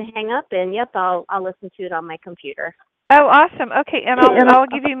ahead and hang up, and I'll listen to it on my computer. Oh, awesome. Okay, and I'll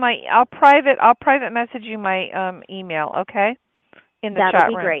give you I'll private message you my email. Okay. In the chat room. That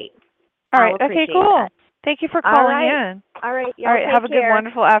would be great. All right. Okay. Cool. That. Thank you for calling in. All right. All right. Have a good,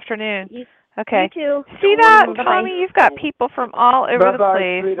 wonderful afternoon. Okay. You too. See that, Thommy? You've got people from all over the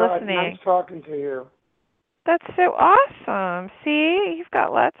place sweetheart. listening. Nice talking to you. That's so awesome. See, you've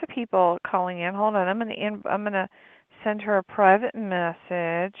got lots of people calling in. Hold on. I'm gonna send her a private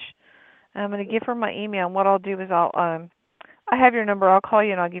message. I'm gonna give her my email. And what I'll do is I have your number. I'll call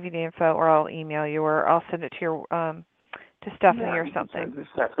you and I'll give you the info, or I'll email you, or I'll send it to your to Stephanie or something.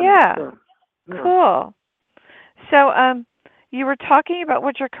 Yeah. Cool. So you were talking about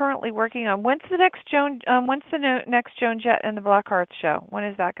what you're currently working on. When's the next Joan Jett and the Blackhearts show? When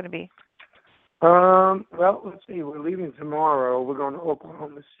is that going to be? Well, let's see. We're leaving tomorrow. We're going to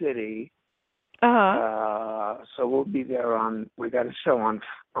Oklahoma City. So we'll be there we got a show on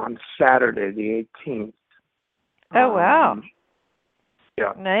Saturday, the 18th. Oh, wow.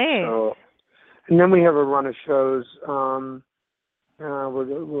 Yeah. Nice. So, and then we have a run of shows.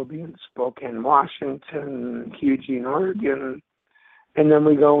 We'll be in Spokane, Washington, Eugene, Oregon, and then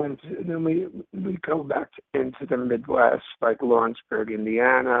we go back into the Midwest, like Lawrenceburg,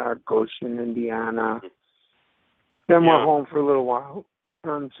 Indiana, Goshen, Indiana. Then we're home for a little while,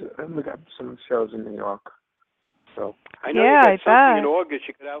 and we got some shows in New York. So I know you got something in August.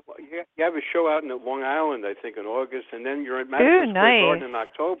 You have a show out in Long Island, I think, in August, and then you're at Madison Square Garden in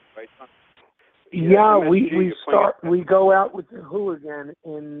October, right? Yeah, we go out with the Who again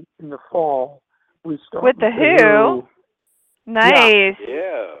in the fall. We start with the Who. Nice.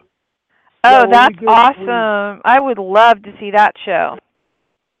 Yeah. Oh, that's awesome! I would love to see that show.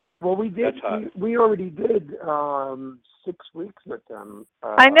 Well, we did. We already did 6 weeks with them.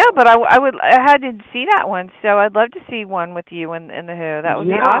 I know, but I hadn't seen that one, so I'd love to see one with you and the Who. That would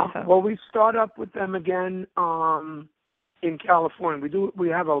be awesome. Well, we start up with them again in California. We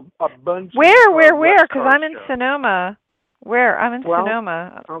have a bunch. Where? Because I'm in Sonoma. I'm in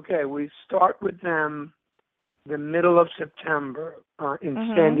Sonoma. Okay, we start with them the middle of September in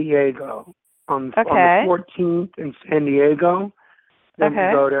San Diego on the 14th in San Diego. Then we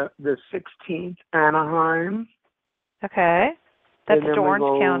go to the 16th, Anaheim. Okay. That's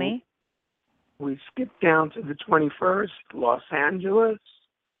Orange County. We skip down to the 21st, Los Angeles.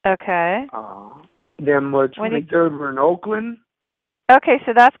 Okay. Then we're 23rd, we're in Oakland. Okay,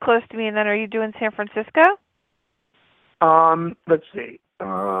 so that's close to me. And then are you doing San Francisco? Let's see.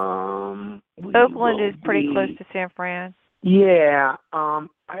 Oakland is pretty close to San Fran. Yeah.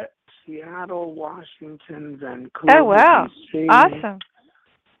 Seattle, Washington, Vancouver. Oh, wow. DC. Awesome.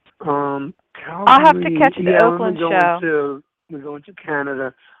 Calgary, I'll have to catch the Oakland show. We're going to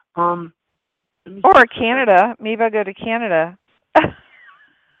Canada. Or Canada. Maybe I'll go to Canada.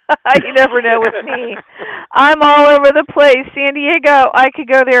 You never know with me. I'm all over the place. San Diego, I could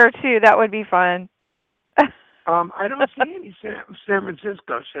go there too. That would be fun. I don't see any San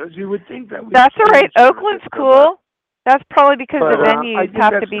Francisco shows. You would think that. That's all right. Oakland's cool. That's probably because the venues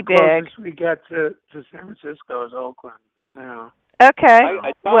have to be big. I think that's the closest we get to San Francisco is Oakland. Yeah. Okay.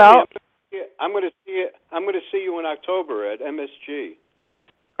 I'm going to see you in October at MSG.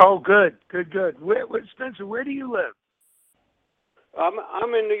 Oh, good. Spencer, where do you live?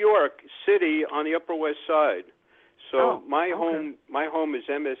 I'm in New York City on the Upper West Side. So my home is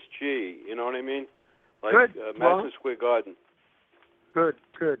MSG. You know what I mean? Like Madison Square Garden. Good.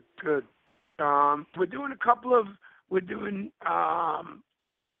 We're doing a couple of. We're doing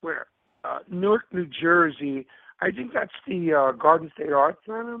Newark, New Jersey. I think that's the Garden State Arts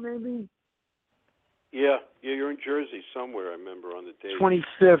Center, maybe. Yeah, you're in Jersey somewhere. I remember on the date.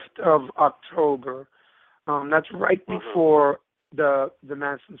 25th of October. That's right before the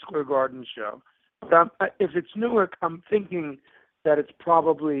Madison Square Garden show. But if it's Newark, I'm thinking that it's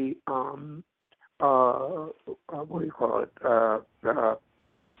probably what do you call it?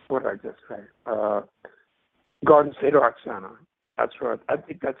 What did I just say? Garden State Arts Center. That's right. I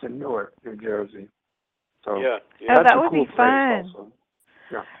think that's in Newark, New Jersey. So Oh, that would be fun.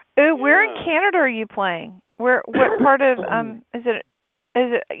 Yeah. Ooh, where in Canada are you playing? What part of is it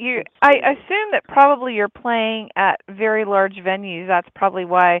you? I assume that probably you're playing at very large venues. That's probably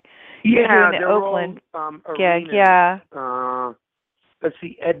why you're doing the Oakland gig. Yeah. Let's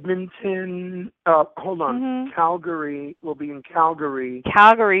see, Edmonton. Hold on, Calgary. We'll be in Calgary.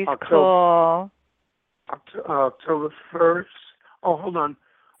 Calgary's cool. October 1st. Oh, hold on.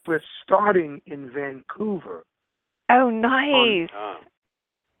 We're starting in Vancouver. Oh, nice.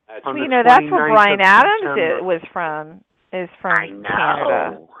 That's that's where Bryan Adams was from. Is from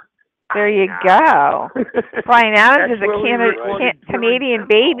Canada. There you go. Bryan Adams is a Canadian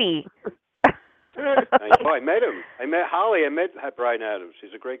baby. I met him. I met Holly. I met Bryan Adams.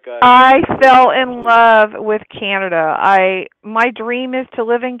 He's a great guy. I fell in love with Canada. My dream is to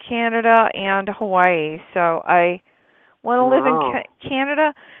live in Canada and Hawaii. So I want to live in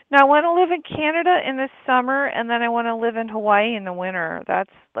Canada. No, I want to live in Canada in the summer, and then I want to live in Hawaii in the winter.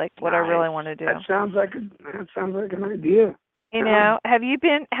 That's like what I really want to do. That sounds like an idea. You know, have you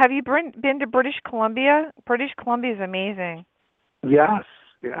been to British Columbia? British Columbia is amazing. Yes.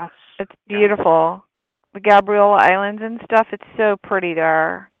 It's beautiful. The Gabrielle Islands and stuff, it's so pretty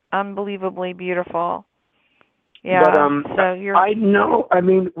there. Unbelievably beautiful. Yeah. But so you're I know, I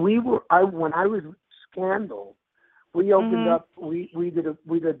mean, when I was Scandal, we opened up we did a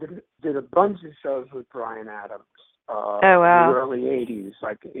bunch of shows with Bryan Adams. Oh wow. In the early 80s,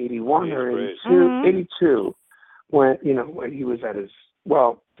 like 81 or 82, 82 when he was at his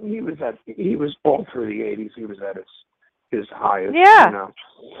well, he was all through the 80s. He was at his highest, Yeah. you know.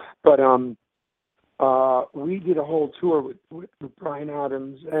 But we did a whole tour with Bryan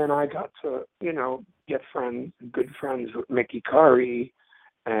Adams, and I got to, you know, get good friends with Mickey Curry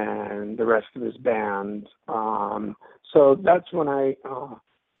and the rest of his band. So that's when I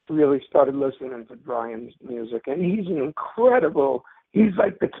really started listening to Bryan's music, and he's he's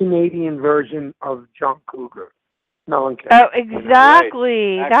like the Canadian version of John Cougar. No one can. Oh,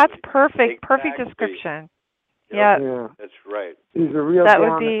 exactly. Right. That's perfect. Exactly. Perfect description. Yep. Yeah. That's right. He's a real That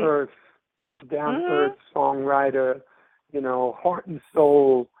down-to-earth songwriter, you know, heart and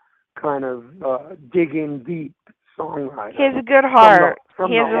soul kind of digging deep songwriter. He has a good heart.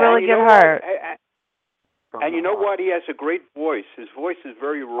 He has a really good heart. And you know what? He has a great voice. His voice is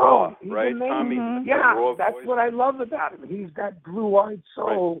very raw, right? Amazing. Tommy, yeah, raw that's voice. what I love about him. He's that blue-eyed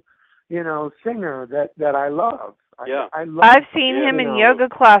soul, you know, singer that I love. Yeah. I love. I've seen him in yoga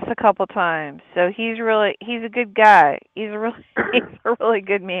class a couple times, so he's a good guy. He's a really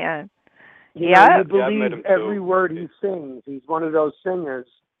good man. Yeah, you believe every word he sings. He's one of those singers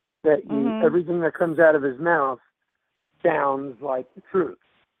that everything that comes out of his mouth sounds like the truth.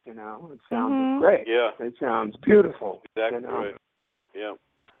 You know, it sounds great. Yeah. It sounds beautiful. Exactly you know? right. Yeah.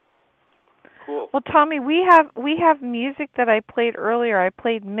 Cool. Well, Tommy, we have music that I played earlier. I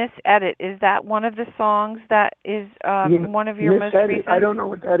played Miss Edit. Is that one of the songs that is one of your most recent? I don't know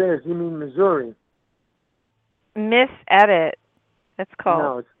what that is. You mean Missouri? Miss Edit. It's called.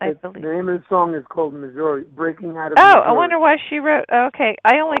 No, I believe. The name of the song is called Missouri. Breaking Out of Oh, Missouri. I wonder why she wrote. Okay,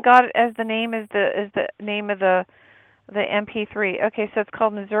 I only got it as the name of the MP3. Okay, so it's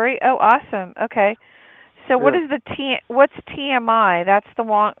called Missouri. Oh, awesome. Okay. So what is what's TMI? That's the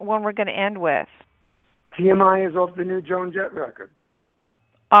one we're going to end with. TMI is off the new Joan Jett record.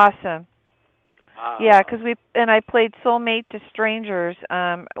 Awesome. Yeah, because I played Soulmate to Strangers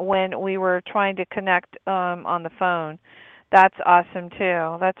when we were trying to connect on the phone. That's awesome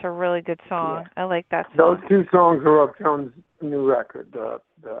too. That's a really good song. Yeah. I like that song. Those two songs are off Joan's new record, the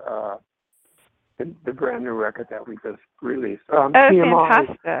brand new record that we just released. TMI,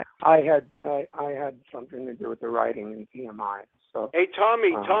 fantastic! I had something to do with the writing in TMI. So, hey,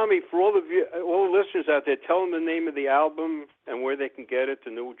 Tommy, for all the listeners out there, tell them the name of the album and where they can get it.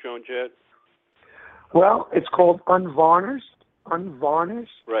 The new Joan Jett. Well, it's called Unvarnished.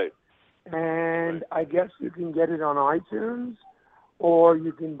 Right. And I guess you can get it on iTunes, or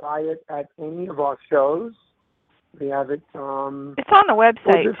you can buy it at any of our shows. We have it. It's on the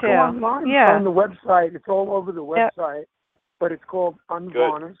website too. Go online. Yeah. It's on the website. It's all over the website, but it's called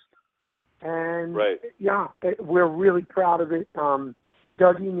Unvarnished. Good. And we're really proud of it. Dougie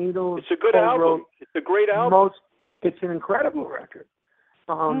Needles. It's a good album. It's a great album. It's an incredible record.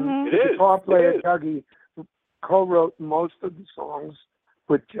 It the is. guitar player Dougie co-wrote most of the songs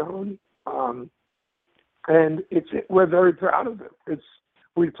with Joan, and we're very proud of it.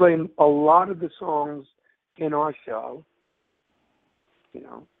 We play a lot of the songs in our show, you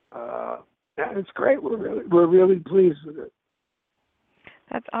know, and it's great. We're really pleased with it.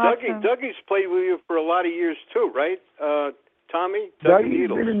 That's awesome. Dougie's played with you for a lot of years too, right? Tommy? Dougie's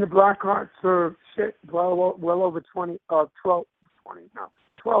been in the Blackhearts for well over 12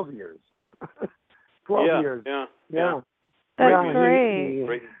 years. 12 years. Yeah. That's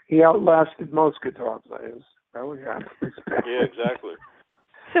great. He outlasted most guitar players. That we have. Yeah, exactly.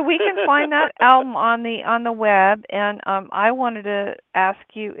 So we can find that album on the web, and I wanted to ask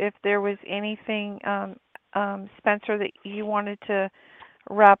you if there was anything, Spencer, that you wanted to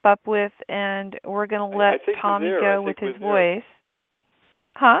wrap up with, and we're going to let Tommy go with his voice.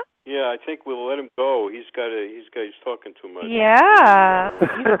 Huh? Yeah, I think we'll let him go. He's talking too much. Yeah,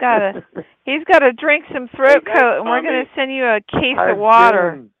 he's got to drink some throat coat, and we're going to send you a case of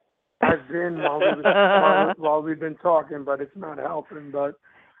water. I've been while we've been talking, but it's not helping. But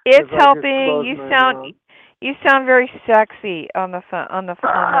it's helping. You sound very sexy on the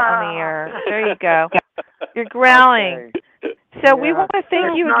air. There you go. You're growling. Okay. So we want to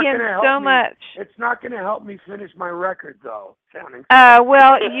thank you again so much. It's not going to help me finish my record, though.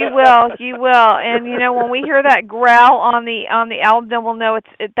 Well, you will, and you know when we hear that growl on the album, then we'll know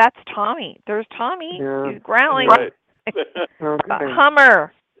that's Tommy. There's Tommy. Yeah. He's growling. Right. Okay.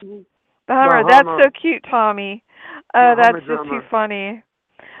 Hummer. The Hummer. That's so cute, Tommy. That's just too funny.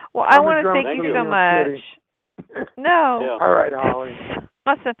 Well, I want to thank you so much. No. Yeah. All right, Holly.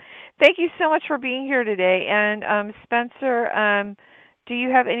 Awesome. Thank you so much for being here today. And Spencer, do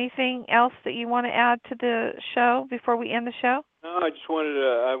you have anything else that you want to add to the show before we end the show? No, I just wanted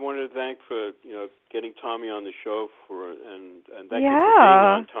to thank for getting Tommy on the show and thank you for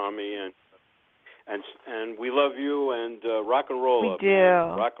being on, Tommy, and we love love you, and rock and roll We up, do.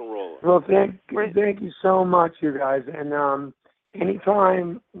 man. Rock and roll up. Well, thank you so much, you guys. And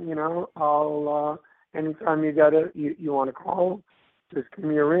anytime, I'll anytime you want to call, just give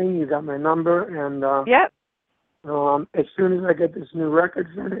me a ring. You got my number, and Yep. as soon as I get this new record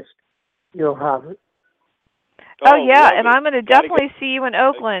finished, you'll have it. Oh yeah, and it. I'm going to definitely see you in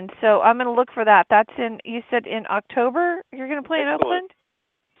Oakland. So I'm going to look for that. That's you said in October. You're going to play in Oakland?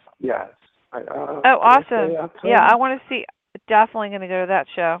 Yes. Awesome. Yeah, I want to see. Definitely going to go to that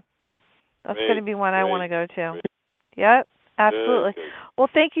show. That's going to be one I want to go to. Great. Yep, absolutely. Good. Well,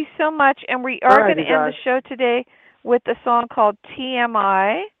 thank you so much. And we are going to end the show today with a song called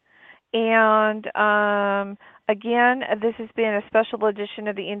TMI. And again, this has been a special edition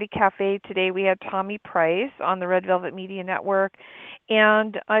of the Indie Cafe. Today we had Thommy Price on the Red Velvet Media Network.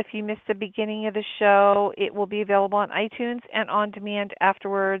 And if you missed the beginning of the show, it will be available on iTunes and on demand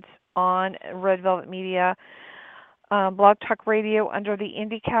afterwards on Red Velvet Media Blog Talk Radio under the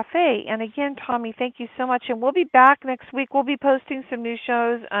Indie Cafe. And again, Thommy, thank you so much. And we'll be back next week. We'll be posting some new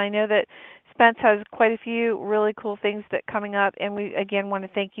shows. I know that Spence has quite a few really cool things that coming up. And we, again, want to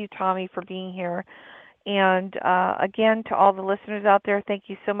thank you, Thommy, for being here. And again, to all the listeners out there, thank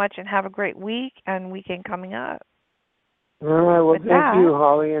you so much and have a great week and weekend coming up. All right. Well, thank you,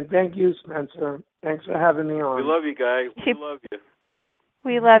 Holly, and thank you, Spencer. Thanks for having me on. We love you, guys. We love you.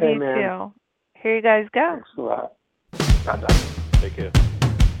 We love you, too. Here you guys go. Thanks a lot. Take care.